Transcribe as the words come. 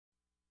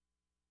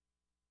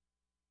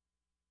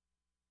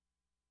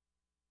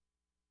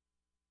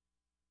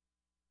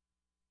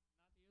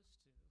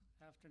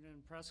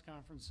afternoon press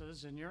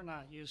conferences, and you're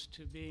not used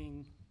to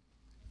being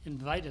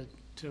invited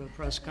to a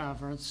press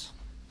conference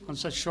on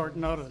such short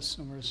notice,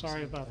 and we're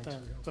sorry about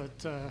that.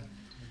 But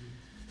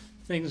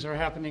things are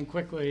happening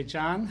quickly.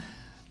 John,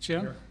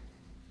 Jim, sure.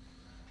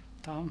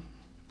 Tom,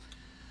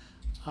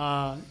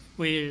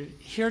 we're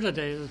here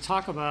today to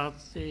talk about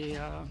the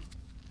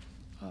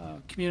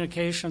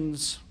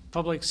communications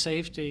public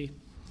safety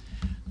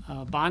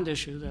bond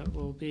issue that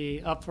will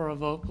be up for a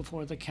vote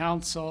before the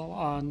council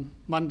on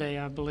Monday,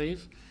 I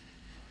believe.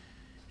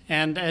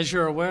 And as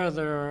you're aware,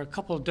 there are a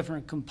couple of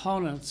different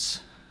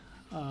components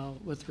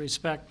with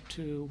respect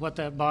to what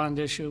that bond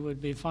issue would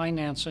be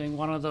financing.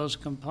 One of those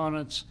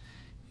components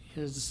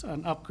is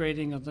an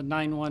upgrading of the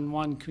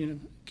 911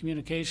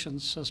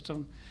 communications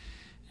system,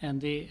 and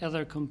the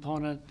other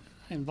component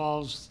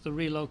involves the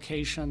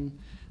relocation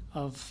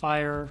of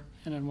fire,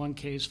 and in one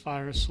case,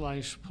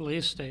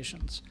 fire/police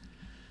stations.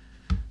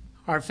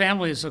 Our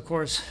families, of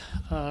course,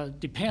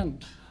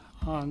 depend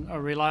on a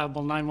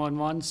reliable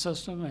 911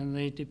 system, and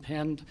they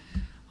depend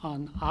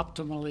on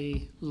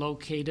optimally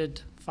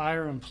located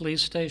fire and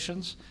police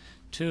stations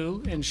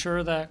to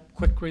ensure that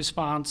quick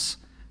response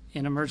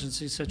in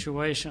emergency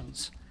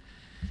situations.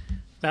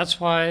 That's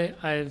why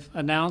I've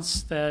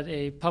announced that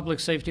a public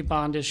safety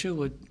bond issue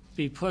would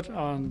be put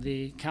on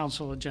the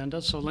council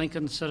agenda so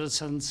Lincoln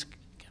citizens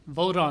can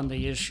vote on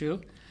the issue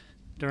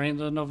during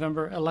the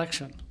November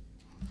election.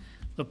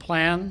 The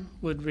plan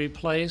would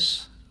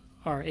replace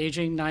our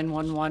aging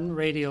 911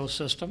 radio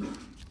system.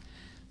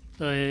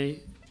 The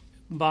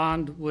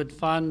bond would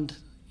fund,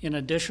 in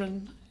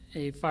addition,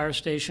 a fire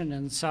station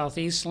in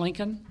southeast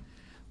Lincoln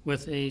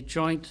with a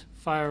joint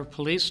fire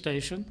police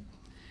station,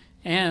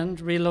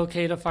 and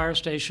relocate a fire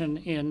station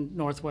in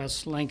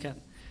northwest Lincoln.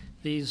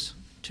 These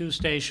two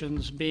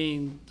stations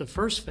being the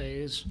first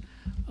phase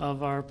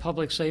of our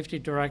public safety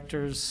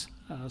director's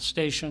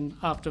station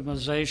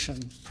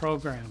optimization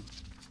program.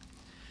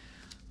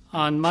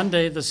 On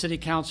Monday, the City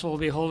Council will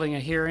be holding a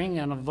hearing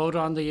and a vote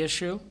on the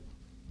issue.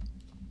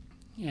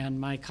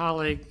 And my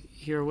colleague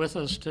here with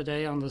us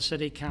today on the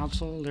City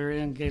Council,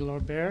 Gaylor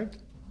Baird,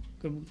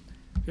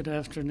 good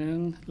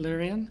afternoon,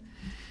 Lyrian,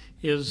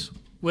 is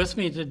with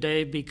me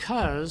today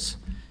because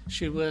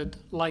she would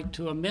like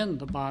to amend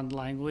the bond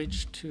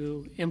language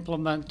to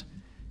implement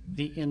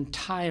the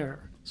entire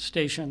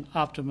station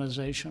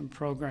optimization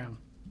program.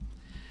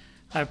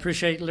 I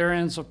appreciate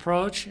Lyrian's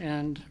approach,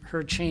 and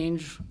her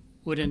change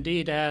would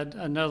indeed add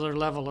another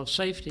level of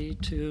safety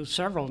to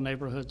several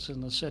neighborhoods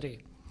in the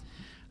city.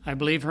 I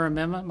believe her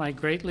amendment might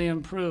greatly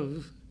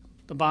improve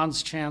the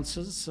bond's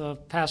chances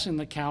of passing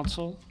the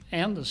council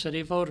and the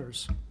city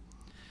voters.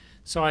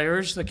 So I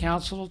urge the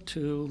council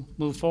to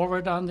move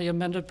forward on the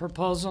amended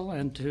proposal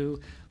and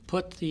to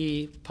put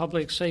the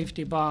public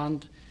safety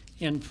bond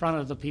in front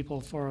of the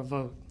people for a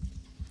vote.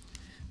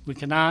 We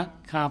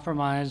cannot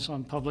compromise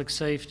on public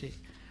safety.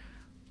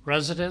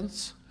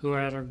 Residents who are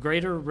at a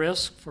greater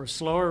risk for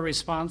slower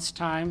response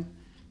time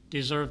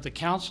deserve the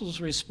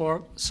council's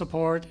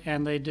support,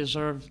 and they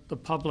deserve the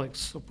public's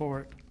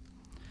support.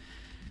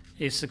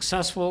 A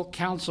successful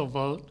council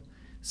vote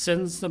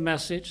sends the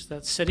message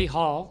that City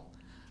Hall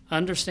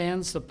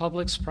understands the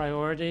public's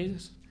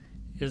priorities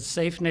is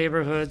safe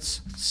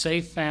neighborhoods,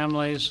 safe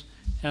families,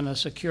 and a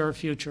secure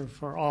future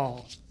for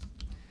all.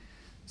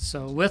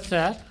 So with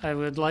that, I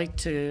would like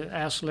to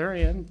ask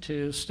Lyrian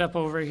to step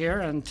over here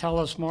and tell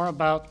us more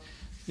about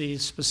the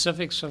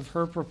specifics of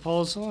her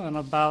proposal and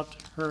about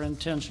her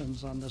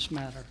intentions on this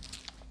matter.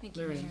 Thank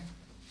you, Mayor.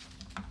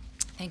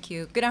 Thank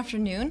you. Good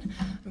afternoon.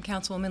 I'm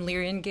Councilwoman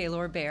Lyrian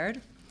Gaylor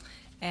Baird,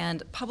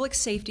 and public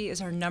safety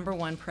is our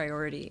 #1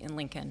 priority in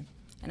Lincoln.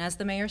 And as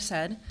the mayor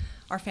said,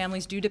 our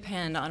families do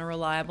depend on a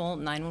reliable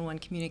 911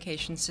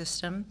 communication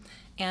system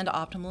and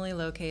optimally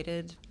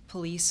located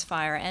police,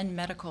 fire, and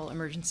medical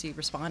emergency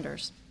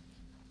responders.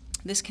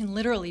 This can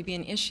literally be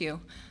an issue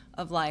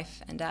of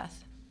life and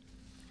death.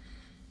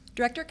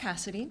 Director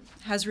Cassidy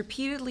has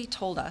repeatedly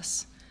told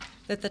us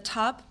that the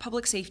top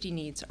public safety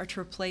needs are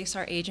to replace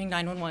our aging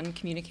 911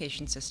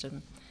 communication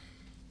system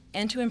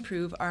and to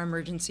improve our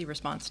emergency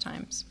response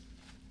times.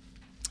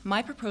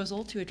 My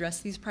proposal to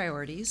address these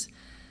priorities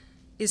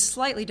is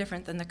slightly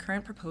different than the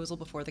current proposal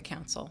before the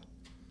council.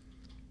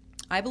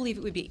 I believe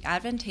it would be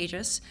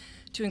advantageous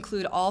to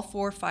include all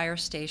 4 fire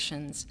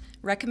stations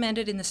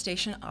recommended in the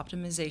station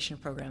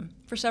optimization program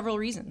for several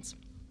reasons.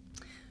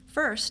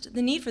 First,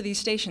 the need for these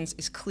stations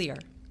is clear.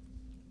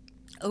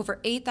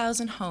 Over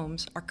 8,000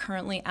 homes are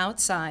currently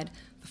outside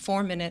the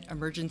 4-minute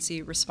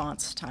emergency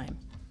response time.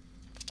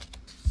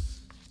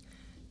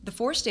 The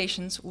 4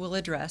 stations will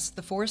address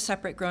the 4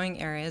 separate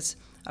growing areas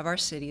of our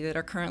city that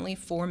are currently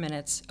 4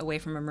 minutes away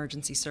from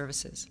emergency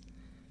services.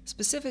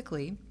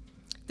 Specifically,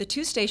 the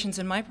 2 stations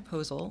in my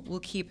proposal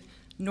will keep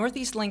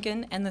Northeast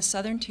Lincoln and the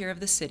southern tier of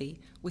the city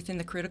within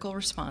the critical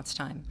response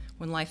time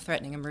when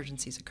life-threatening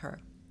emergencies occur.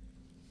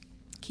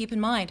 Keep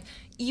in mind,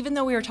 even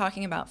though we are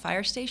talking about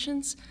fire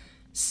stations,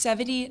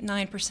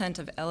 79%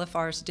 of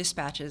LFR's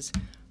dispatches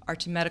are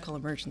to medical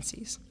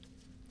emergencies.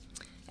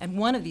 And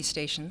one of these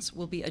stations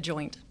will be a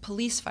joint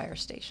police fire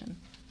station.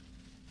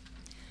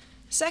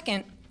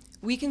 Second,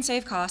 we can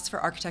save costs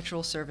for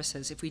architectural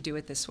services if we do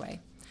it this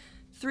way.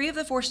 3 of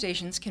the 4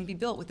 stations can be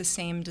built with the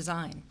same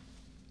design.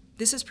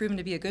 This has proven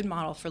to be a good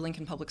model for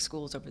Lincoln Public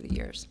Schools over the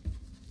years.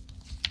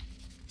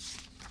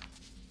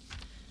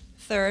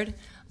 Third,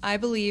 I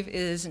believe it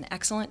is an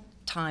excellent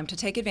time to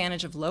take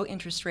advantage of low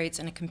interest rates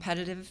in a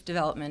competitive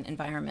development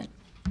environment.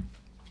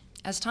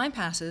 As time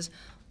passes,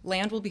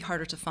 land will be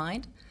harder to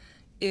find,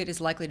 it is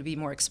likely to be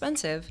more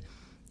expensive,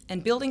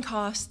 and building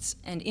costs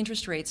and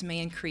interest rates may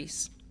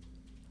increase.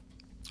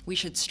 We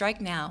should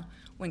strike now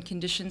when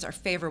conditions are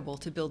favorable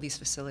to build these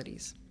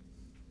facilities.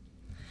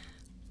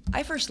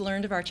 I first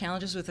learned of our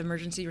challenges with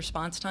emergency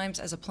response times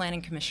as a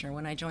planning commissioner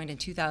when I joined in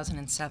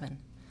 2007.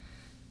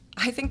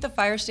 I think the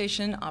fire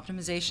station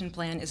optimization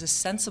plan is a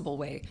sensible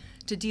way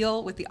to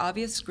deal with the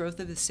obvious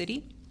growth of the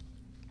city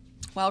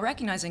while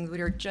recognizing that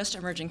we are just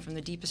emerging from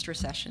the deepest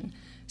recession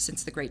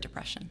since the Great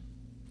Depression.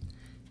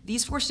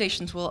 These 4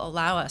 stations will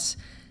allow us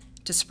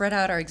to spread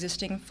out our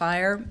existing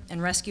fire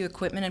and rescue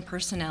equipment and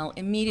personnel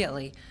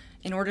immediately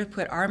in order to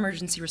put our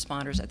emergency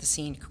responders at the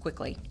scene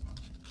quickly.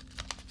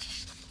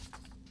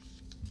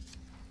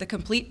 The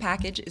complete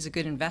package is a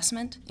good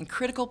investment in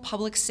critical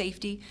public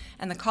safety,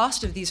 and the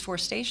cost of these 4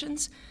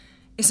 stations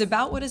is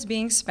about what is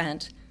being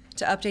spent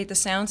to update the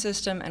sound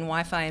system and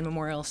Wi-Fi in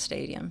Memorial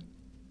Stadium,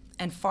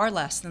 and far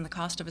less than the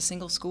cost of a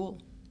single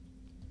school.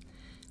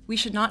 We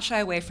should not shy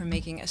away from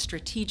making a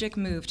strategic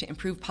move to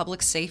improve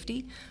public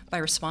safety by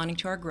responding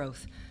to our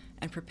growth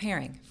and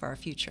preparing for our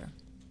future.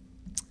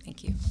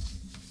 Thank you.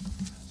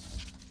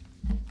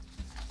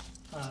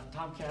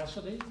 Tom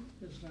Cassidy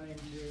is going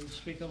to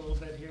speak a little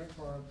bit here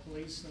for our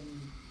police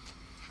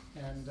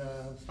and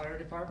fire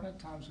department.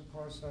 Tom's, of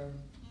course, our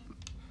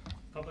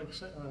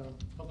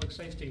public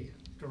safety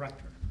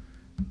director.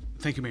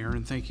 Thank you, Mayor,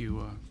 and thank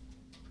you,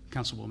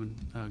 Councilwoman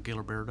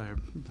Gaylor Baird. I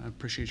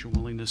appreciate your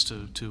willingness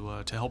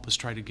to help us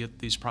try to get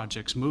these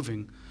projects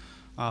moving.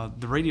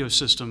 The radio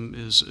system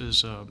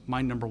is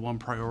my #1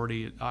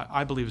 priority.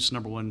 I believe it's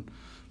 #1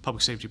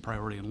 public safety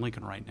priority in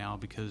Lincoln right now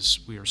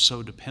because we are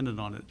so dependent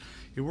on it.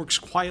 It works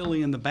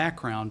quietly in the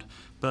background,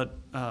 but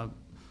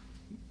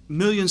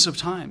millions of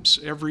times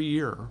every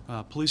year,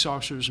 police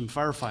officers and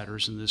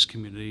firefighters in this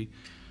community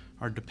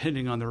are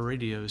depending on their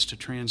radios to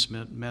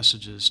transmit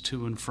messages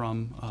to and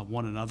from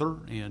one another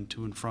and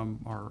to and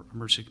from our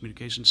emergency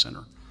communication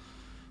center.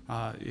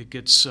 It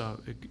gets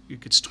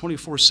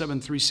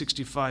 24/7,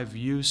 365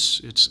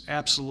 use. It's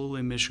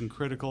absolutely mission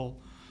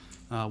critical.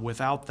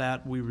 Without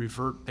that, we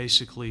revert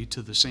basically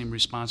to the same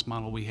response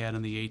model we had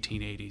in the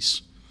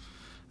 1880s.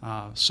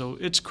 So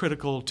it's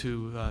critical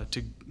to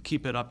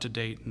keep it up to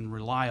date and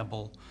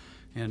reliable.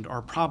 And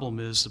our problem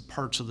is that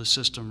parts of the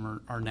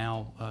system are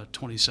now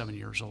 27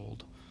 years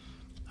old.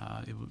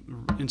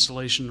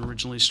 Installation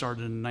originally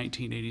started in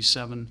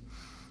 1987.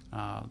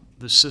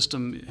 The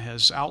system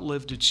has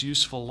outlived its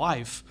useful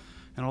life,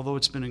 and although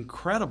it's been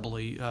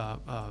incredibly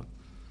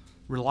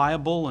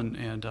reliable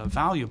and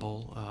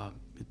valuable,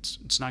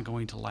 it's not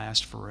going to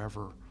last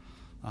forever.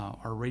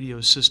 Our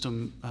radio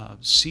system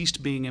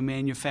ceased being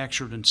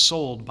manufactured and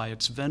sold by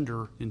its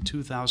vendor in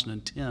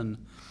 2010,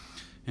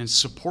 and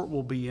support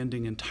will be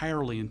ending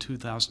entirely in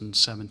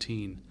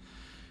 2017.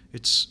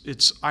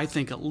 It's I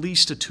think, at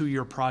least a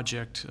 2-year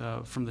project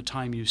from the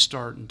time you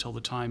start until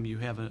the time you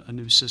have a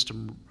new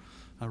system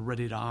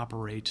ready to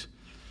operate.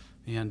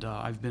 And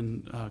I've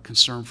been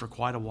concerned for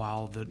quite a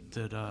while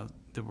that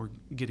we're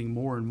getting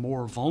more and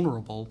more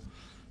vulnerable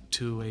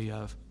to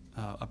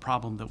a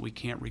problem that we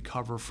can't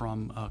recover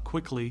from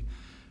quickly,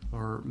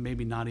 or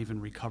maybe not even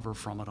recover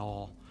from at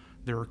all.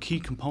 There are key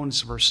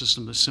components of our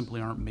system that simply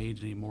aren't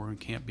made anymore and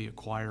can't be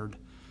acquired.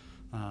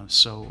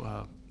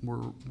 So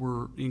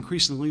we're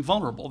increasingly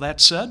vulnerable. That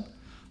said,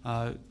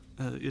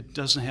 it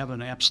doesn't have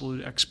an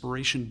absolute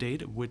expiration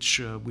date at which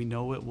we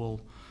know it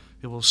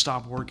will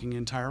stop working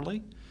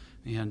entirely.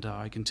 And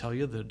I can tell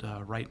you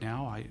that right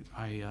now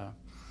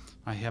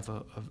I have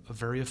a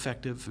very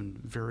effective and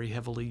very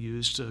heavily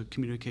used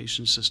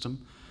communication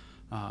system.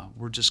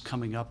 We're just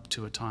coming up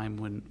to a time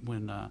when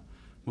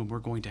we're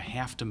going to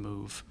have to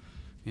move,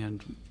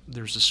 and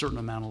there's a certain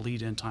amount of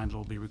lead-in time that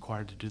will be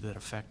required to do that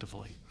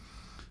effectively.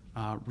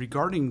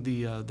 Regarding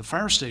the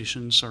fire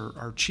stations,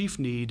 our chief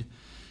need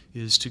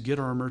is to get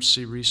our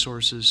emergency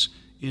resources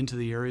into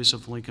the areas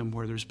of Lincoln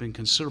where there's been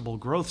considerable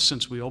growth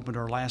since we opened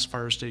our last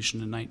fire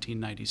station in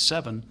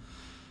 1997,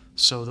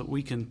 so that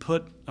we can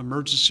put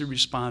emergency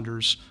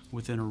responders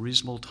within a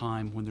reasonable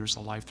time when there's a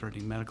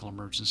life-threatening medical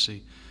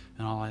emergency.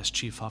 And I'll ask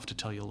Chief Huff to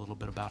tell you a little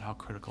bit about how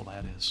critical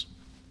that is.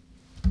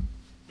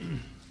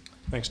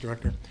 Thanks,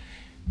 Director.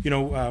 You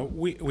know,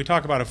 we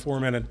talk about a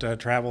 4-minute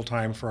travel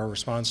time for our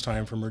response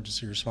time for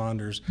emergency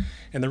responders,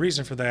 and the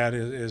reason for that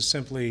is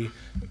simply,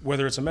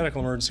 whether it's a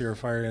medical emergency or a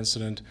fire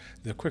incident,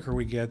 the quicker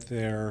we get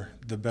there,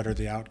 the better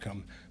the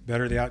outcome.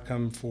 Better the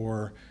outcome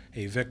for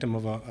a victim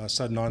of a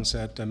sudden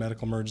onset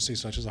medical emergency,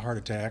 such as a heart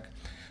attack.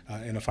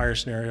 In a fire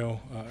scenario,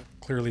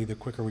 clearly the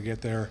quicker we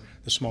get there,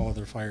 the smaller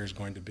their fire is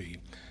going to be.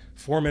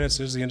 4 minutes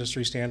is the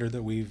industry standard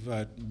that we've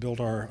built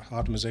our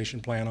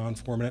optimization plan on,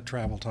 4-minute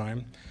travel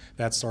time.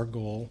 That's our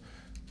goal.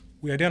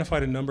 We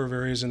identified a number of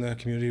areas in the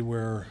community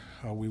where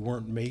we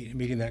weren't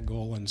meeting that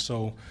goal, and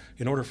so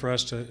in order for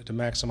us to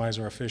maximize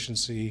our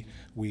efficiency,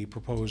 we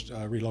proposed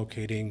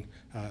relocating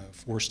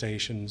 4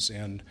 stations,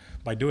 and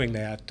by doing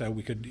that,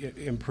 we could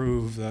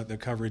improve the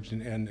coverage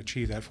and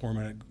achieve that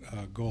 4-minute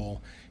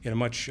goal in a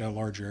much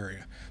larger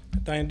area.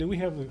 Diane, do we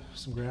have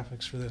some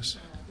graphics for this?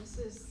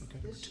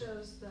 This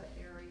shows the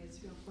areas.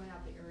 You'll point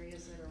out the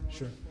areas that are more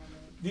Sure. informative.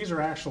 These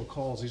are actual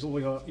calls. These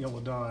little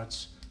yellow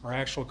dots are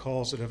actual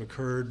calls that have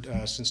occurred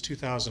since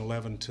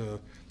 2011 to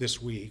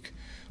this week,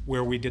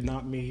 where we did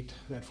not meet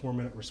that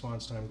 4-minute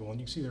response time goal. And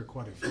you can see there are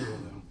quite a few of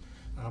them.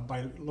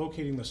 By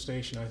locating the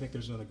station, I think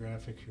there's another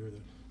graphic here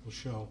that will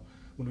show.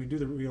 When we do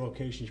the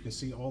relocation, you can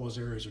see all those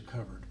areas are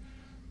covered.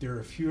 There are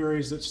a few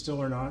areas that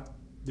still are not.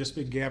 This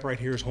big gap right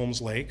here is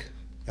Holmes Lake.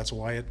 That's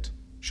why it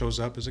shows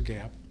up as a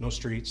gap, no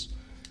streets.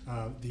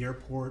 The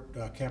airport,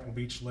 Capitol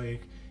Beach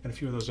Lake, and a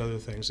few of those other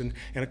things. And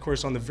of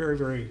course, on the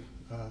very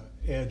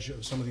edge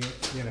of some of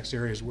the annexed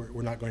areas,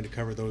 we're not going to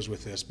cover those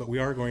with this, but we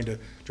are going to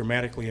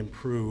dramatically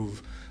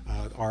improve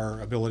our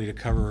ability to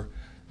cover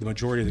the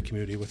majority of the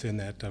community within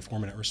that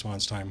 4-minute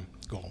response time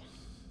goal.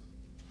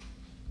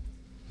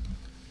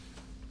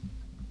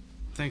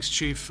 Thanks,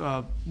 Chief.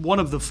 One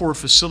of the 4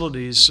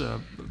 facilities,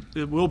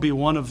 it will be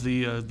one of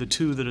the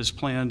 2 that is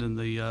planned in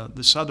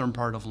the southern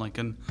part of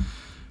Lincoln,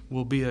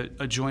 will be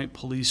a joint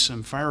police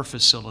and fire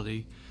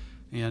facility,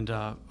 and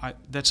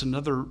that's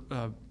another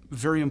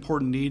very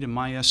important need in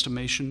my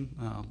estimation.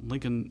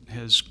 Lincoln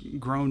has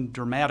grown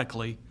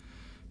dramatically,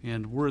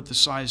 and we're at the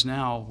size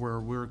now where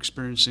we're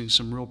experiencing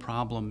some real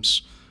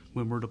problems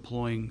when we're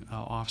deploying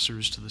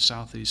officers to the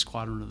southeast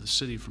quadrant of the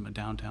city from a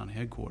downtown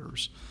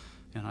headquarters.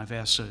 And I've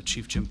asked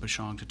Chief Jim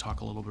Pashong to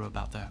talk a little bit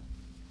about that.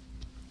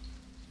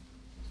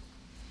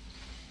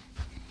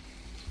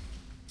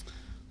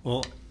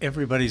 Well,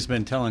 everybody's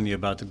been telling you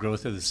about the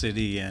growth of the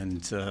city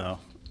and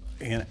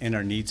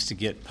our needs to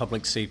get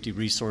public safety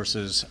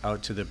resources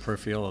out to the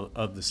peripheral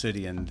of the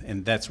city,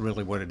 and that's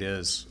really what it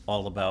is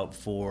all about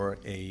for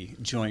a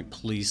joint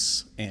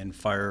police and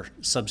fire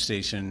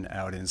substation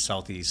out in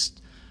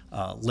southeast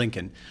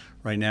Lincoln.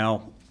 Right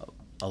now,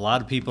 a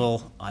lot of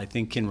people, I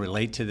think, can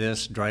relate to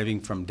this, driving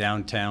from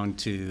downtown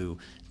to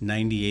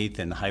 98th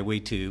and Highway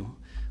 2,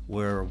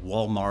 where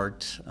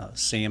Walmart,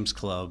 Sam's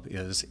Club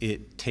is.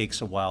 It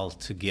takes a while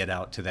to get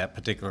out to that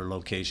particular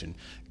location.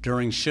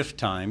 During shift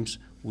times,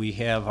 we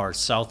have our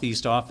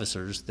southeast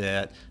officers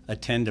that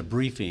attend a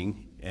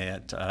briefing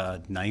at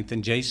 9th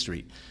and J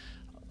Street.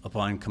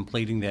 Upon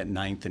completing that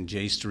 9th and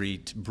J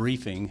Street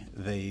briefing,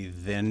 they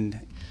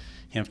then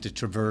have to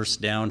traverse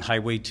down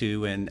Highway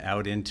 2 and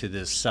out into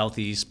the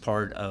southeast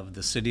part of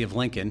the city of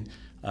Lincoln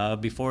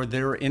before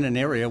they're in an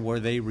area where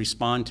they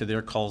respond to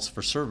their calls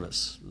for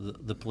service.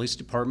 The police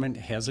department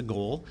has a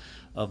goal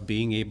of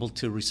being able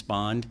to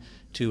respond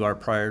to our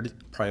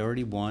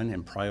priority 1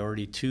 and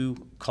priority 2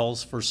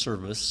 calls for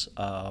service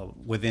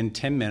within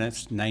 10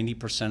 minutes,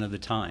 90% of the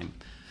time.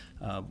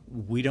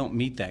 We don't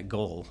meet that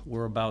goal.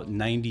 We're about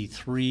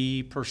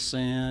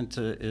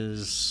 93%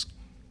 is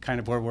kind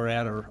of where we're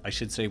at, or I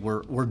should say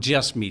we're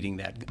just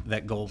meeting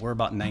that goal. We're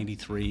about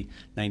 93,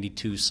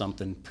 92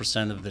 something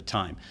 % of the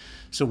time.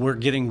 So we're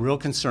getting real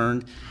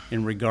concerned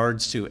in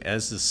regards to,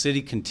 as the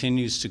city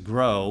continues to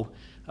grow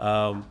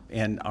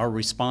and our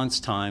response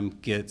time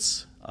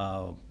gets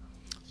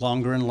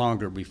longer and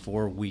longer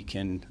before we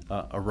can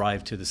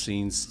arrive to the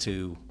scenes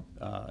to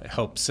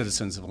help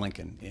citizens of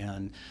Lincoln.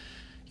 And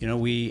you know,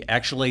 we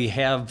actually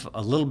have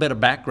a little bit of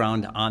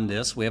background on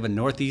this. We have a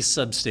northeast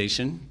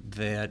substation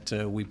that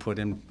we put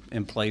in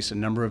place a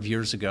number of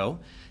years ago,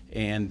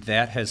 and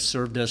that has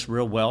served us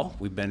real well.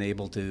 We've been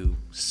able to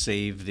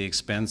save the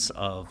expense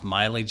of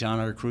mileage on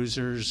our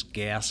cruisers,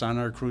 gas on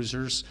our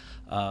cruisers,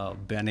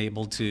 been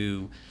able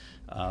to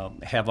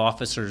have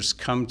officers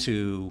come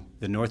to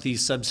the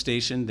northeast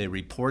substation, they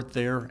report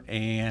there,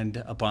 and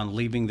upon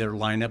leaving their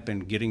lineup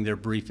and getting their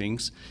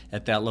briefings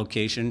at that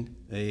location,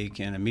 they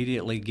can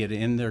immediately get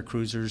in their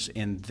cruisers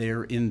and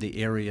they're in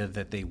the area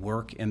that they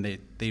work, and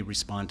they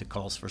respond to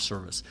calls for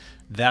service.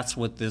 That's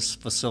what this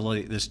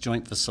facility, this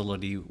joint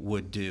facility,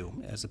 would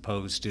do, as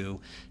opposed to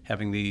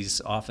having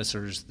these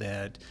officers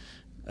that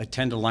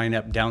attend a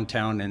lineup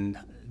downtown and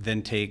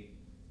then take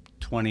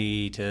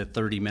 20 to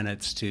 30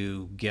 minutes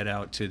to get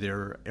out to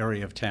their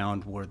area of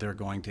town where they're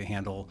going to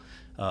handle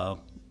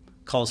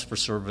calls for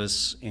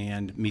service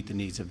and meet the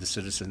needs of the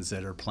citizens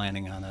that are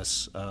planning on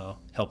us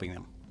helping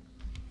them.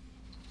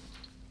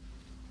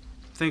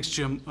 Thanks,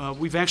 Jim.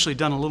 We've actually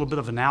done a little bit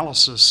of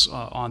analysis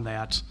on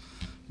that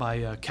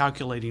by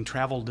calculating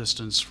travel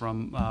distance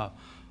from a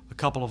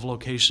couple of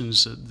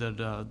locations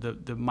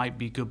that might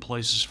be good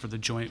places for the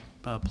joint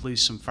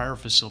police and fire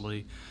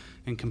facility,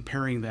 and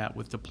comparing that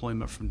with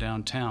deployment from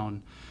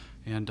downtown.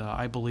 And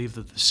I believe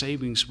that the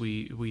savings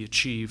we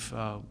achieve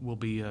will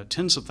be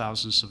tens of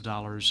thousands of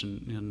dollars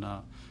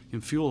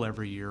in fuel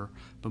every year,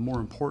 but more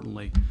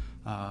importantly,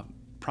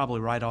 probably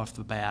right off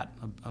the bat,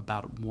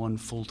 about 1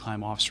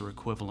 full-time officer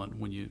equivalent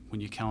when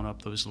you count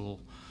up those little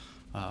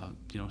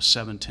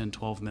 7, 10,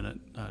 12-minute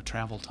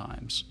travel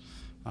times.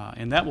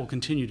 And that will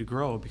continue to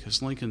grow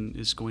because Lincoln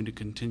is going to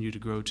continue to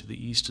grow to the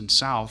east and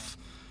south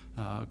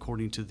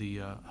according to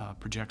the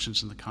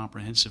projections in the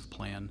comprehensive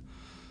plan.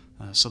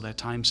 So that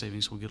time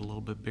savings will get a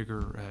little bit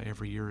bigger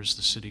every year as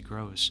the city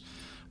grows.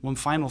 One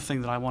final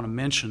thing that I want to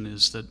mention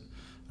is that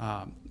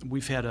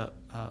we've had a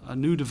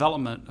new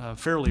development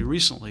fairly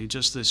recently,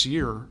 just this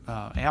year,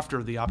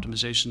 after the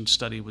optimization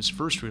study was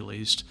first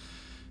released,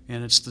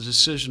 and it's the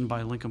decision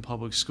by Lincoln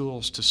Public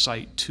Schools to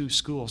site 2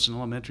 schools, an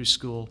elementary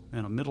school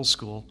and a middle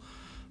school,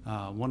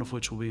 one of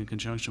which will be in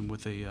conjunction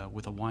with a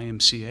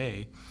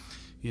YMCA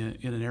in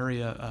an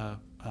area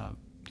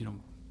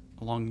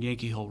along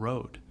Yankee Hill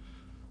Road.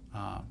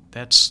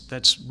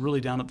 That's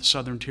really down at the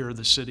southern tier of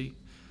the city.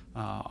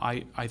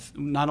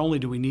 Not only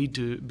do we need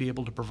to be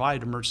able to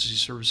provide emergency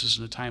services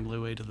in a timely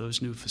way to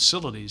those new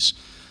facilities,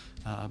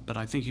 but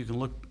I think you can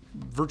look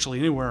virtually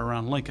anywhere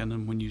around Lincoln,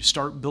 and when you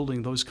start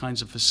building those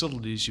kinds of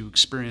facilities, you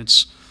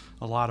experience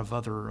a lot of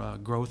other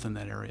growth in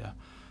that area.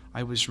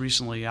 I was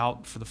recently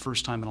out for the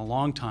first time in a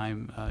long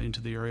time into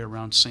the area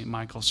around St.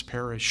 Michael's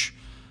Parish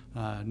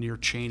near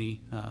Cheney,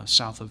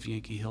 south of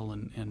Yankee Hill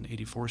and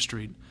 84th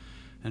Street,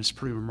 and it's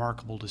pretty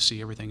remarkable to see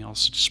everything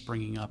else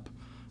springing up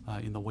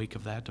in the wake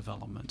of that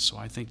development. So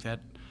I think that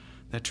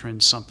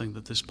trend's something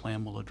that this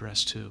plan will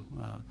address too.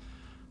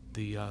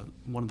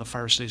 One of the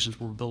fire stations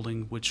we're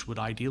building, which would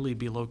ideally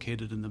be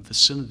located in the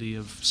vicinity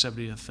of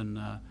 70th and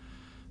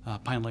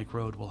Pine Lake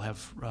Road, will have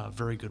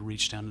very good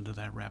reach down into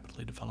that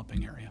rapidly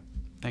developing area.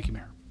 Thank you,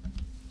 Mayor.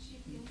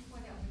 Chief, can you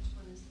point out which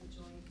one is the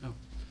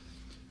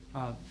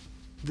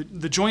joint?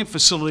 The joint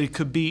facility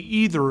could be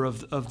either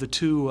of the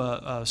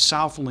 2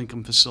 South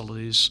Lincoln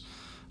facilities.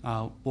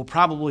 We'll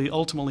probably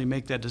ultimately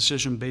make that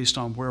decision based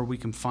on where we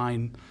can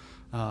find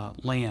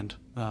land,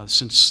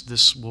 since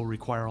this will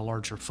require a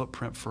larger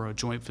footprint for a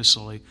joint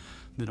facility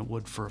than it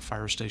would for a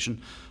fire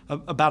station.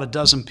 About a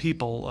dozen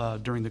people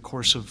during the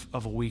course of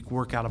a week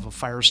work out of a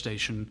fire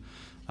station.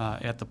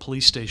 At the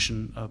police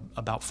station,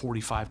 about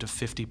 45 to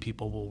 50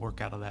 people will work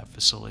out of that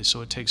facility.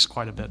 So it takes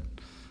quite a bit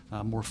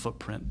more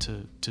footprint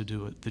to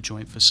do it, the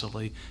joint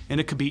facility. And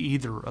it could be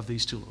either of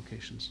these 2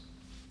 locations.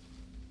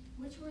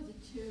 Which were the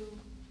 2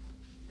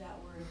 that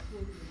were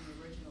included in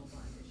the original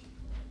bond issue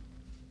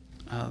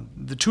plan?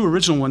 The 2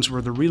 original ones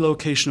were the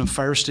relocation of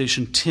Fire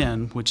Station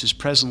 10, which is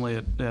presently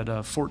at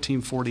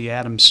 1440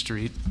 Adams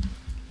Street.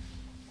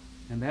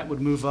 And that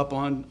would move up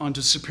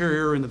onto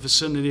Superior in the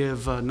vicinity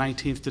of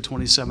 19th to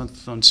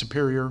 27th on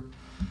Superior.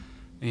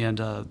 And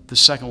the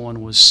second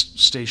one was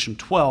Station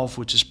 12,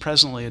 which is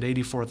presently at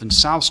 84th and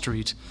South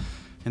Street.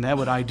 And that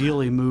would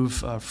ideally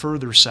move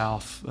further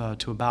south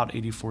to about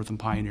 84th and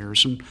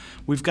Pioneers. And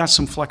we've got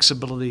some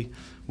flexibility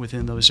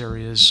within those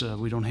areas.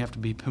 We don't have to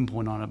be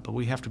pinpoint on it, but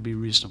we have to be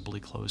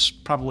reasonably close.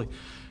 Probably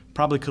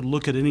could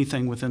look at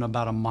anything within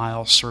about a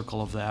mile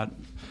circle of that.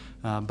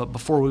 But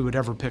before we would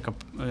ever pick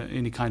up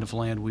any kind of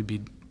land, we'd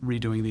be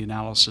redoing the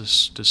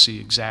analysis to see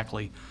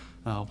exactly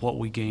what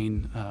we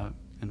gain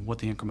and what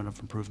the increment of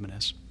improvement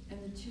is. And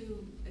the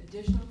 2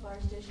 additional fire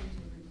stations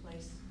would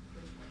replace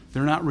which ones?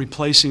 They're not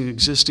replacing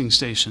existing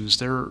stations.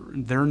 They're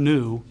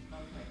new, Okay.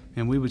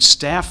 and we would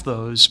staff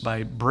those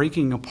by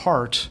breaking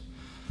apart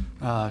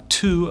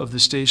 2 of the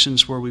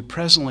stations where we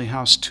presently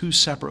house 2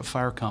 separate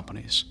fire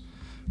companies.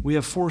 We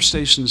have 4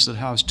 stations that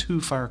house 2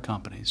 fire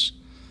companies.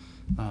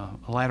 A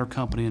ladder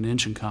company and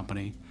engine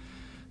company,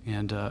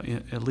 and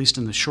at least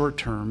in the short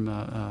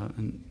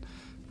term,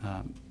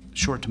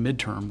 short to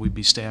midterm, we'd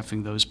be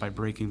staffing those by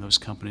breaking those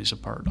companies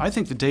apart. I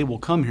think the day will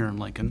come here in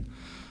Lincoln,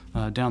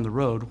 down the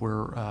road,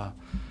 where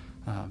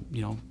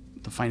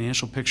the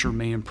financial picture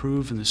may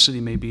improve and the city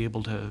may be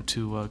able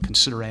to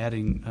consider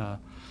adding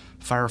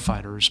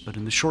firefighters. But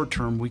in the short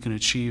term, we can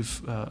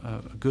achieve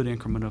a good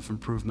increment of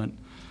improvement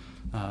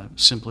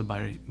simply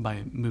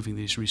by moving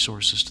these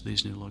resources to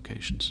these new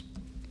locations.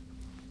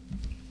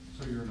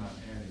 So you're not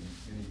adding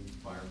any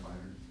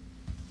firefighters?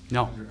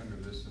 No. Under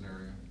this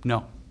scenario?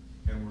 No.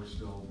 And we're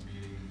still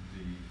meeting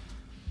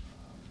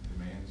the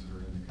demands that are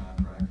in the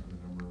contract for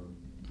the number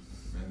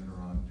of men that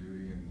are on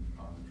duty and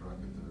on the truck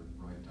at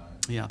the right time?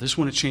 Yeah, this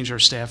wouldn't change our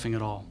staffing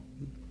at all.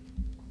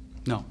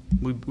 No,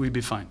 we'd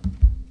be fine.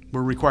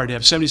 We're required to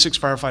have 76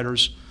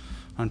 firefighters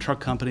on truck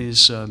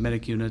companies,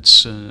 medic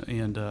units, and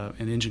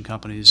engine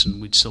companies,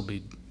 and we'd still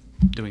be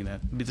doing that.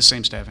 It'd be the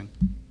same staffing.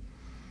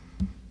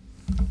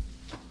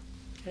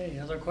 Okay,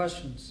 other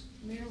questions?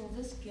 Mayor, will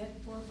this get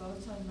 4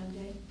 votes on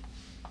Monday?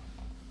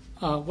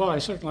 Well, I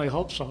certainly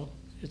hope so.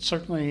 It's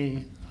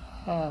certainly,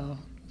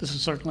 this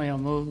is certainly a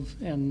move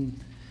in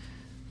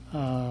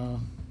the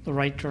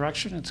right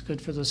direction. It's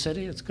good for the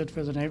city. It's good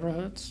for the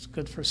neighborhoods. It's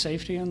good for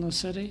safety in the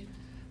city.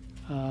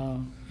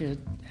 It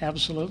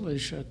absolutely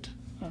should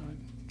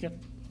get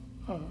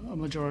a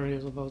majority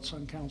of the votes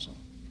on council.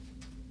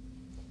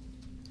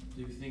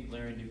 Do you think,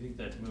 Larry,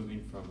 that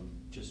moving from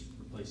just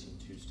replacing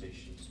 2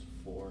 stations to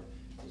 4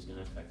 is going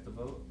to affect the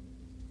vote?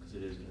 Because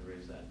it is going to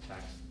raise that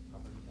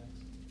property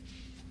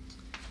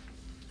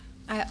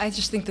tax? I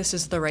just think this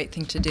is the right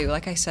thing to do.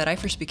 Like I said, I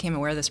first became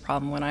aware of this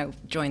problem when I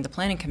joined the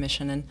Planning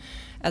Commission, and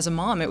as a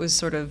mom, it was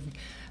sort of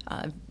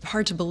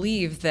hard to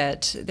believe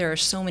that there are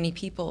so many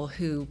people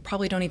who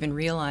probably don't even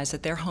realize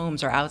that their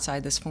homes are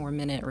outside this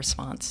 4-minute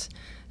response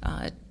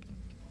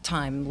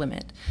time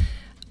limit.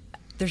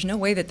 There's no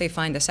way that they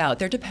find this out.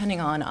 They're depending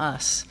on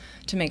us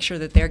to make sure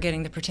that they're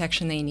getting the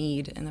protection they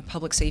need and the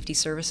public safety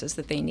services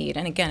that they need.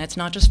 And again, it's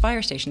not just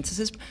fire stations. This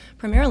is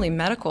primarily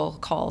medical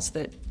calls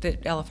that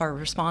LFR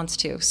responds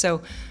to.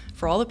 So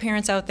for all the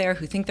parents out there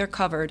who think they're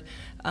covered,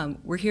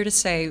 we're here to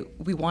say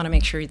we want to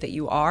make sure that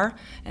you are.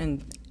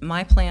 And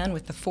my plan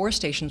with the 4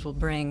 stations will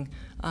bring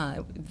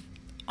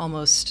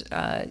almost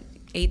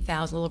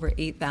 8,000, a little over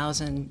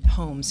 8,000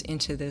 homes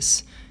into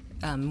this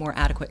more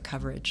adequate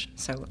coverage.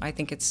 So I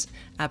think it's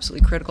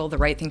absolutely critical, the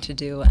right thing to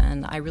do,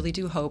 and I really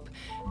do hope,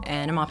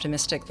 and I'm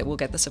optimistic that we'll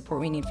get the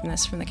support we need from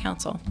this from the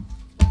council.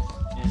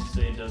 And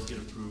say it does get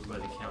approved by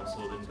the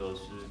council, then goes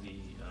to the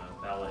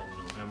ballot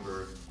in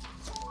November,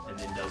 and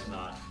then does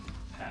not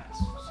pass.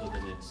 So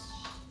then it's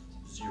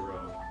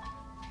 0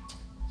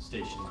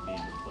 stations being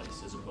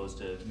replaced, as opposed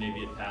to maybe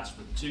it passed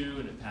with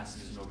 2 and it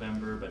passes in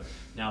November, but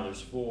now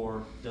there's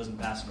 4, doesn't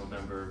pass in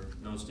November,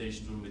 no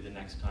stations will be the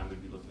next time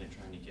we'd be looking at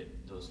trying to get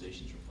those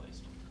stations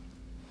replaced.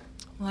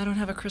 Well, I don't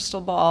have a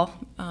crystal ball.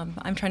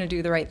 I'm trying to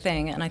do the right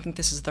thing, and I think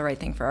this is the right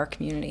thing for our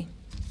community.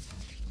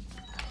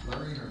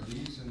 Larry, are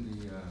these in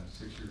the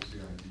 6-year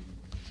CIP?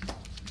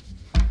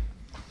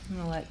 I'm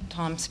going to let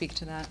Tom speak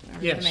to that,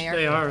 or Yes, the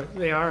mayor.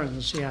 they are in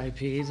the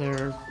CIP.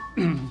 They're,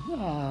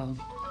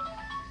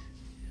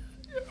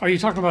 are you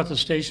talking about the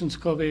stations,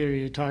 Kobe, or are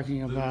you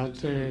talking about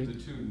the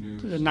two new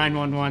the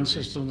 911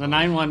 stations? system? The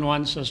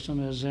 911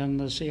 system is in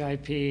the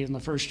CIP, and the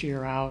first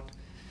year out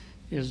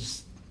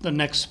is the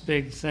next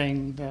big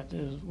thing that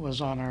was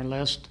on our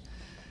list.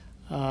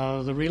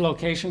 The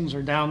relocations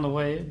are down the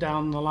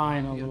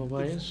line a little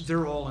ways.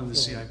 They're all in the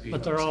CIP.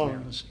 But they're all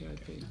in the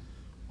CIP.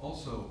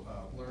 Also,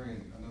 Larry,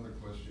 another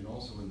question,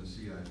 also in the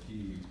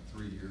CIP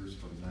 3 years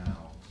from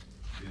now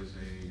is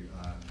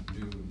a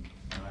new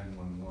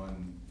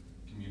 911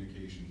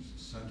 communications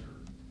center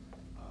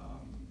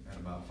at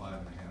about $5.5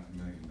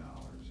 million.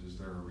 Is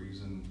there a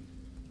reason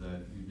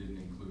that you didn't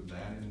include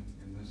that in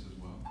this as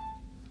well?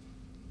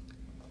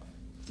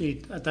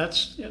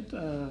 That's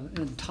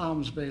in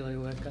Tom's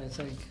bailiwick, I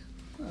think.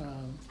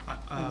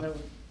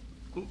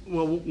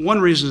 Well, one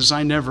reason is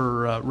I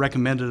never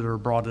recommended it or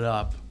brought it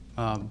up.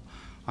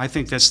 I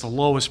think that's the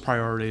lowest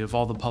priority of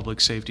all the public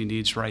safety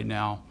needs right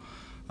now.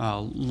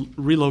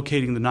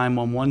 Relocating the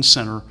 911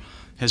 center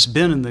has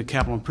been in the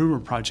capital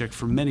improvement project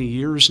for many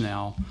years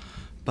now,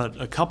 but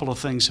a couple of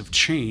things have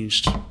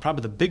changed.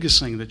 Probably the biggest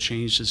thing that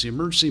changed is the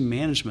emergency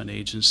management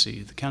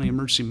agency. The county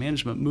emergency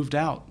management moved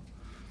out,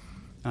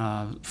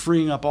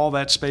 freeing up all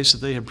that space that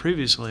they had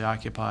previously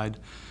occupied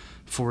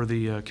for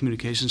the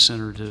communication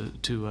center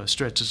to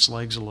stretch its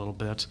legs a little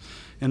bit.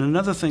 And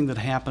another thing that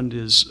happened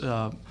is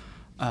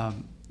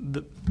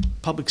the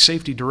public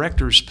safety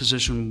director's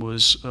position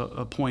was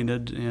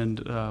appointed, and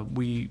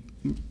we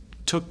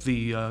took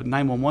the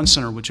 911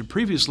 center, which had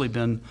previously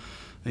been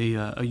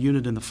a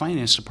unit in the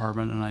finance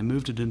department, and I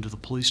moved it into the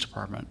police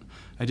department.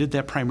 I did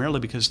that primarily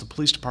because the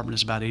police department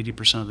is about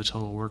 80% of the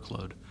total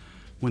workload.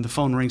 When the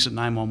phone rings at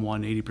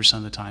 911, 80%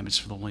 of the time it's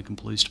for the Lincoln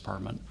Police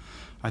Department.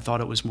 I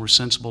thought it was more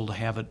sensible to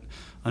have it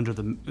under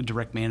the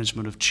direct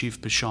management of Chief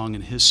Bichong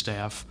and his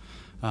staff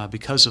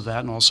because of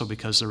that, and also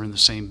because they're in the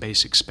same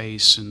basic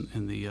space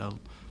in the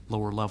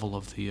lower level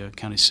of the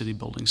county city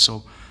building.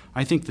 So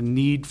I think the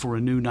need for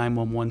a new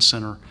 911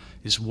 center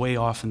is way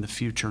off in the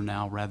future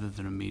now rather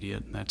than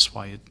immediate, and that's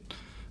why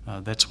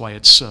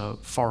it's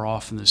far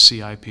off in the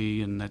CIP,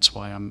 and that's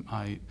why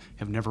I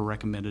have never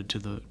recommended to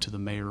the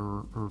mayor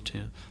or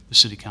to the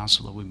city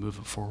council that we move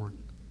it forward.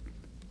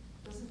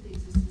 Doesn't the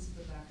existence of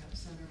the backup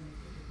center make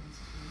a difference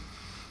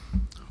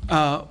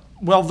to you?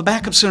 Well, the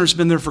backup center's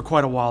been there for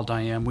quite a while,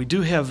 Diane. We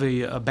do have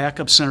a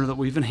backup center that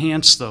we've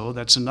enhanced, though.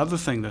 That's another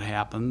thing that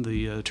happened.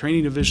 The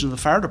training division of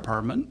the fire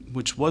department,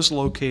 which was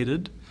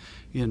located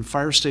in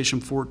Fire Station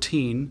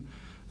 14,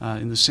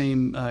 in the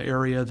same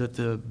area that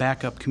the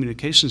backup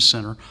communications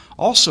center,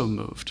 also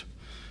moved.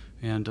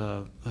 And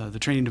the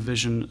training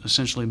division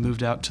essentially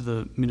moved out to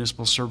the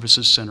Municipal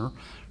Services Center,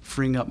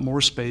 freeing up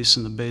more space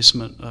in the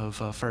basement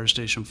of Fire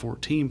Station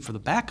 14 for the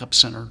backup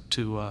center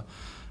to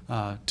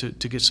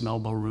get some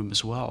elbow room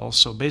as well.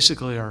 So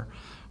basically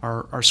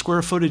our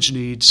square footage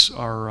needs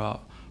are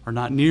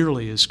not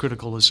nearly as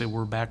critical as they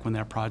were back when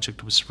that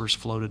project was first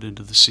floated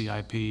into the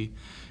CIP.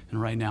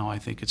 And right now I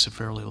think it's a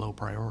fairly low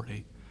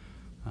priority.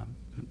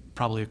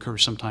 Probably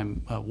occurs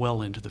sometime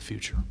well into the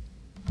future.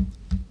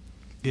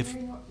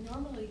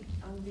 Normally,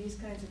 on these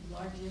kinds of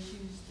large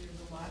issues,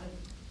 there's a lot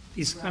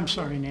of... I'm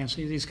sorry,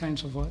 Nancy, these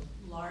kinds of what?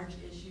 Large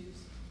issues,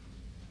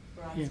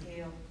 broad Yeah.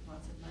 scale,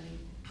 lots of money.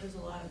 There's a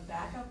lot of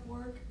backup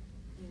work,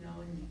 and you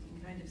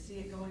can kind of see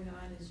it going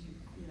on as you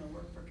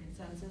work for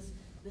consensus.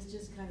 This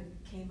just kind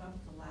of came up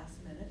at the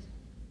last minute.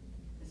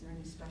 Is there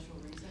any special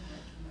reason that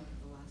it came up at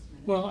the last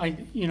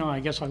minute? Well, I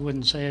guess I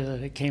wouldn't say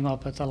that it came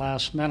up at the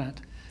last minute.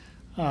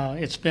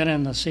 It's been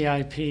in the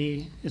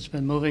CIP. It's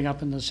been moving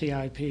up in the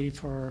CIP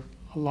for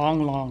a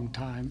long, long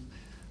time.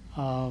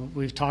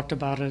 We've talked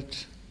about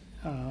it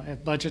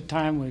at budget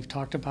time. We've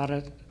talked about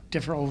it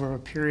different over a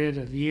period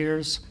of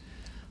years.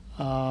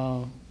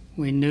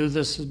 We knew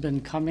this had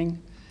been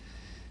coming.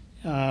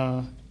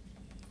 I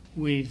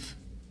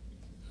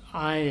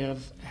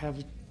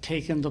have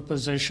taken the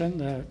position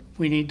that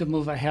we need to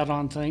move ahead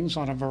on things,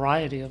 on a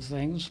variety of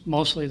things,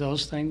 mostly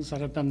those things that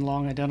have been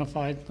long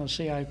identified in the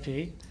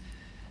CIP.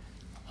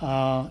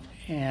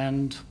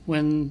 And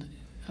when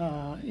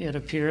it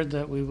appeared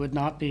that we would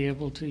not be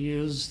able to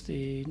use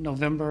the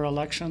November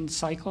election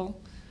cycle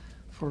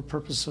for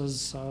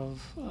purposes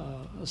of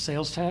a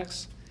sales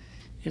tax,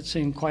 it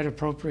seemed quite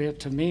appropriate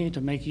to me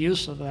to make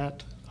use of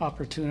that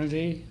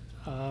opportunity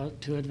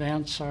to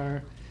advance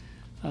our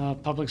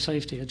public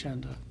safety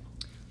agenda.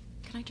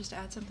 Can I just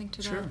add something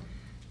to Sure. that?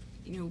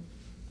 You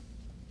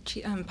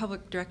know,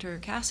 Public Director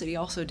Cassidy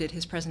also did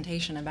his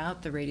presentation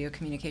about the radio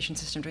communication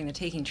system during the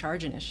Taking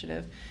Charge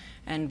initiative,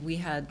 and we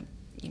had,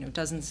 you know,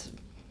 dozens,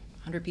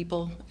 100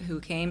 people who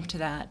came to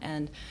that,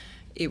 and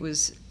it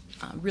was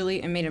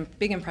really, it made a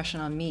big impression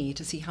on me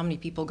to see how many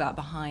people got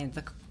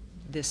behind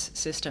this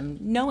system,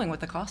 knowing what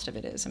the cost of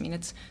it is. I mean,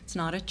 it's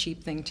not a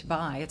cheap thing to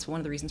buy. It's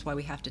one of the reasons why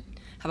we have to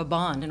have a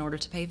bond in order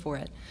to pay for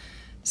it.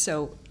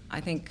 So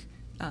I think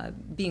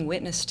being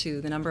witness to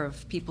the number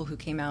of people who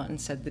came out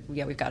and said that,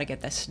 yeah, we've got to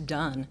get this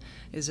done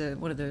is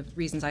one of the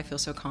reasons I feel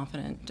so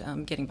confident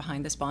getting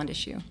behind this bond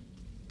issue.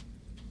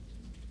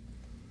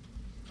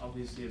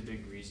 Obviously, a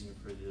big reason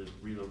for the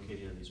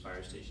relocating of these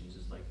fire stations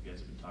is, like you guys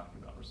have been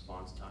talking about,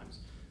 response times.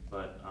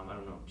 But I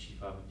don't know, Chief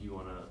Huff, if you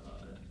want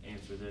to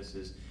answer this,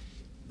 is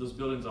those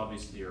buildings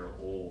obviously are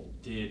old.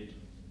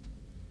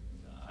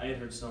 I had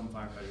heard some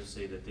firefighters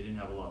say that they didn't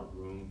have a lot of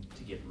room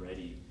to get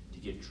ready, to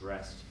get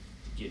dressed,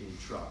 to get in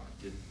the truck.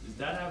 Does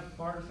that have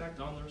part effect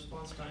on the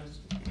response times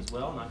as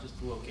well, not just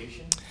the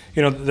location?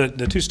 You know,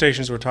 the two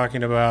stations we're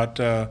talking about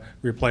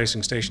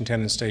replacing, Station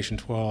 10 and Station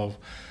 12,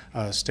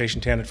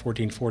 Station 10 at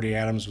 1440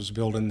 Adams was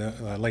built in the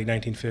late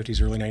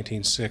 1950s, early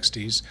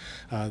 1960s.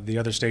 The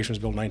other station was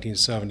built in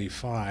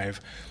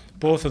 1975.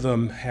 Both of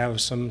them have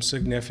some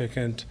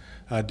significant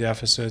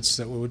deficits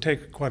that would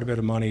take quite a bit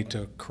of money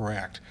to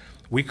correct.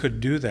 We could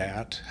do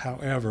that,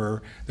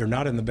 however, they're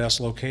not in the best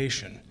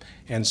location.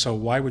 And so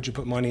why would you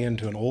put money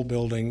into an old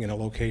building in a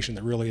location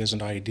that really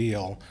isn't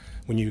ideal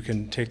when you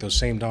can take those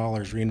same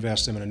dollars,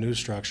 reinvest them in a new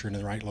structure in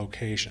the right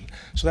location?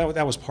 So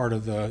that was part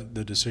of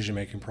the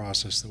decision-making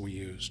process that we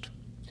used.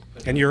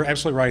 And you're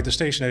absolutely right, the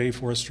station at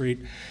 84th Street,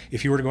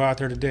 if you were to go out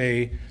there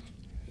today,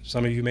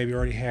 some of you maybe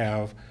already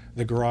have,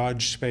 the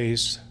garage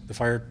space, the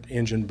fire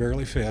engine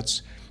barely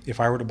fits.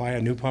 If I were to buy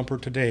a new pumper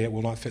today, it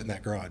will not fit in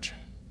that garage.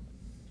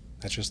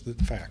 That's just the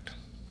fact.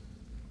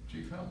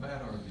 Chief, how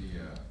bad are the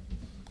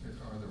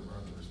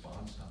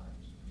response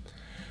times?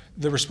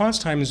 The response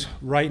times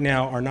right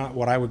now are not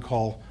what I would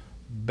call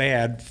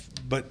bad,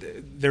 but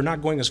they're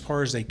not going as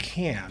far as they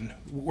can.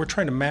 We're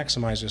trying to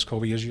maximize this,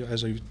 Kobe, as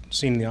you've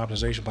seen in the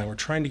optimization plan. We're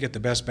trying to get the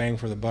best bang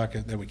for the buck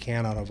that we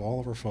can out of all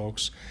of our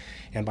folks.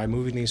 And by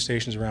moving these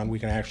stations around, we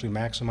can actually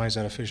maximize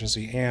that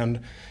efficiency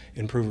and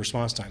improve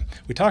response time.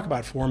 We talk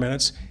about 4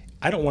 minutes.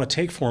 I don't want to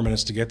take 4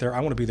 minutes to get there. I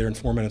want to be there in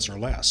 4 minutes or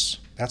less.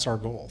 That's our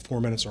goal,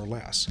 4 minutes or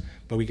less.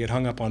 But we get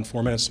hung up on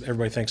 4 minutes.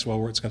 Everybody thinks,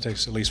 well, it's going to take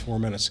us at least 4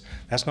 minutes.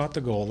 That's not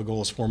the goal. The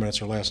goal is 4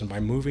 minutes or less. And by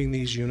moving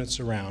these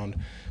units around,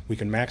 we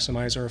can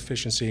maximize our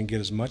efficiency and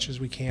get as much as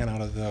we can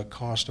out of the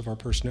cost of our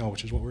personnel,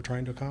 which is what we're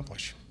trying to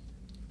accomplish.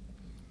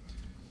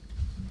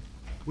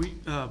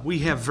 We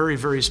have very,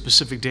 very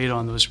specific data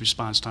on those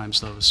response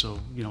times, though. So,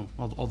 you know,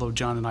 although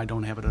John and I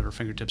don't have it at our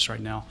fingertips right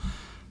now,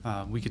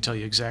 we could tell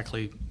you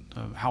exactly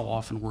how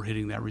often we're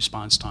hitting that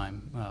response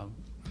time.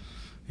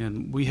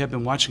 And we have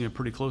been watching it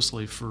pretty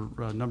closely for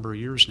a number of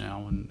years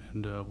now,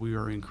 and we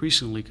are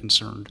increasingly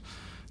concerned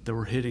that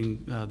we're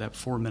hitting that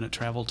 4-minute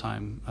travel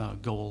time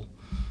goal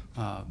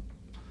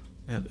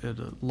at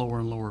a lower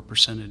and lower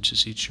percentage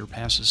as each year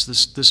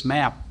passes. This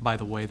map, by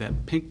the way,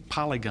 that pink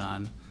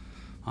polygon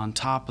on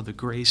top of the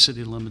gray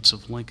city limits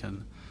of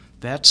Lincoln,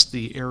 that's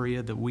the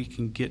area that we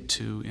can get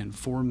to in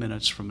 4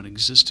 minutes from an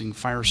existing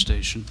fire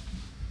station.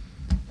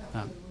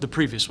 The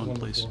previous one,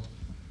 please.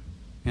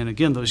 And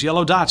again, those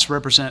yellow dots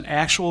represent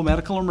actual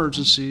medical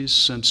emergencies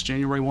since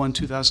January 1,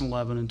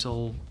 2011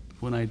 until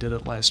when I did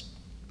it last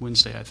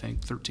Wednesday, I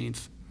think,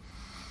 13th,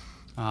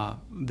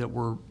 that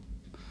were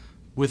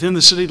within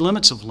the city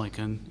limits of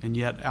Lincoln and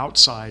yet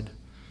outside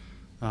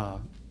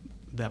that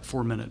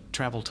 4-minute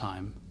travel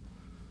time.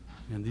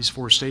 And these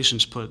 4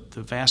 stations put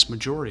the vast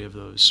majority of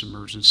those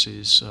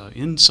emergencies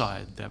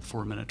inside that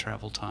 4-minute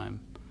travel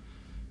time.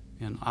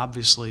 And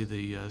obviously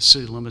the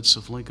city limits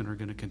of Lincoln are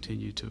going to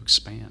continue to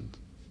expand.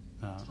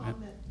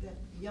 Tom, that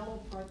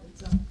yellow part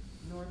that's up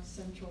north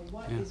central,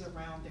 what is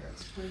around there?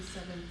 It's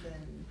 27th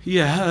and...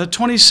 Yeah,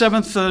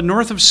 27th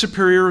north of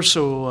Superior,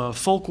 so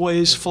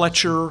Folkways,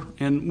 Fletcher.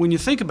 And when you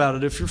think about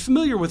it, if you're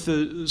familiar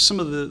with some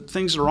of the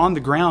things that are on the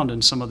ground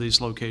in some of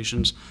these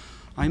locations,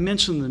 I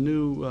mentioned the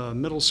new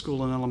middle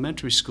school and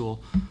elementary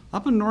school.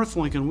 Up in North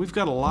Lincoln, we've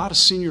got a lot of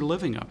senior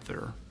living up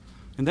there.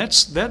 And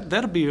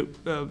that'll be,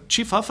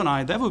 Chief Huff and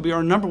I, that would be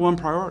our #1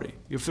 priority.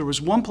 If there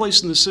was one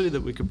place in the city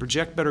that we could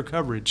project better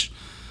coverage,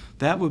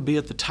 that would be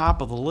at the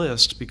top of the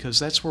list, because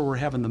that's where we're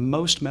having the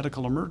most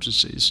medical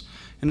emergencies.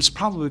 And it's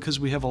probably because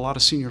we have a lot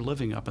of senior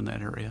living up in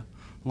that area,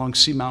 along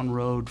Sea Mountain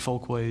Road,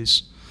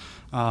 Folkways.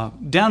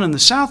 Down in the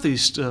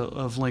southeast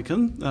of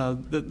Lincoln,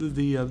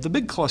 the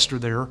big cluster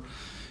there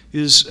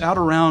is out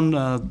around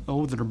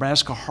the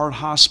Nebraska Heart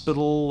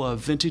Hospital,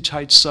 Vintage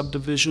Heights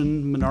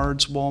subdivision,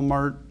 Menards,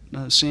 Walmart,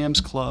 Sam's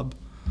Club.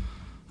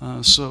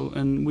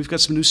 And we've got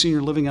some new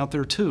senior living out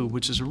there too,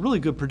 which is a really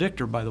good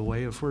predictor, by the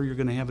way, of where you're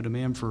going to have a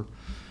demand for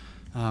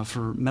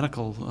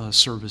medical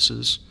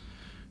services.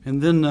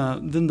 And then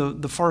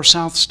the far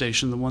south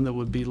station, the one that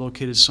would be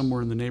located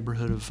somewhere in the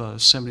neighborhood of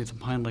 70th and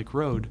Pine Lake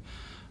Road,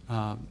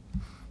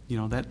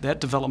 that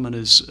development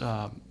is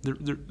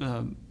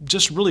they're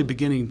just really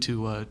beginning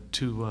to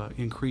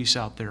increase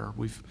out there.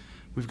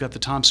 We've got the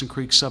Thompson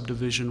Creek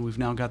subdivision. We've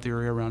now got the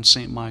area around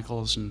St.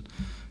 Michael's, and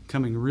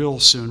coming real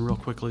soon, real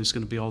quickly, is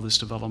going to be all this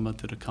development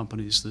that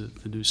accompanies the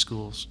new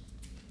schools.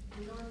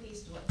 The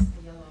northeast, what's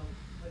the yellow?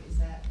 What is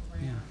that?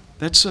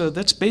 Yeah.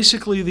 That's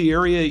basically the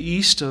area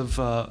east of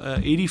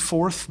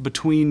 84th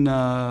between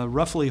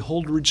roughly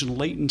Holdridge and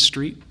Layton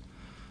Street.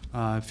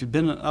 If you've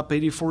been up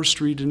 84th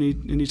Street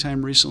any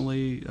time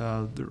recently,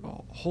 there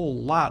are a whole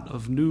lot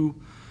of new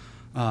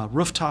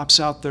rooftops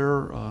out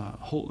there,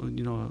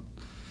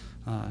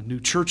 new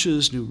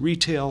churches, new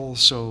retail,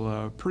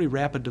 so pretty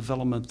rapid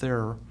development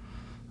there.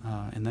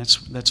 And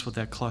that's what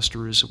that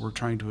cluster is that we're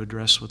trying to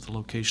address with the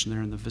location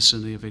there in the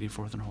vicinity of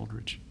 84th and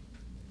Holdridge.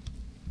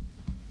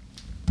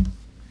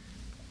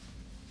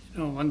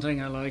 One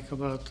thing I like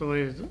about the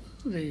way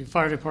the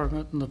fire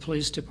department and the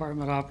police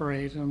department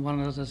operate, and one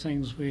of the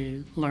things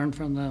we learned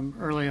from them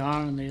early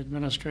on in the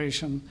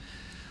administration,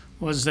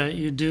 was that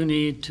you do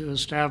need to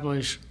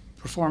establish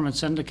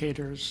performance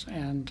indicators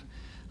and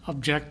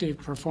objective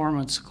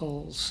performance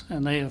goals,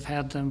 and they have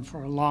had them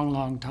for a long,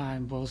 long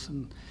time, both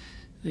in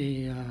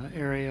the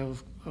area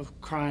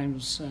of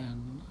crimes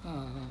and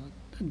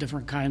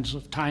different kinds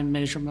of time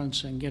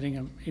measurements and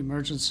getting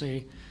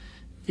emergency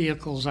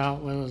vehicles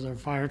out, whether they're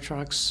fire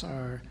trucks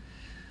or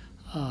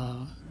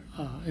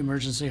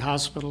emergency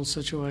hospital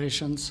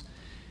situations.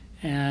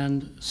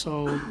 And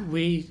so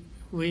we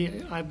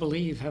I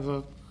believe, have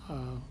a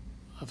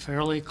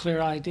fairly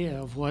clear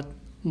idea of what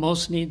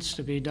most needs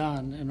to be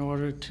done in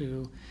order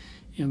to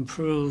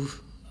improve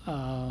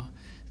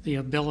the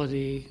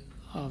ability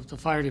of the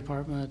fire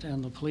department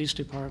and the police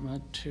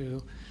department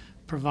to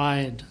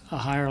provide a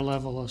higher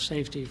level of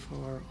safety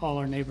for all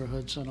our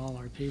neighborhoods and all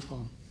our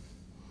people.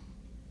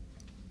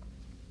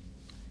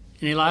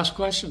 Any last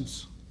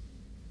questions?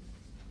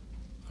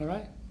 All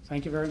right,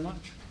 thank you very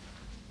much.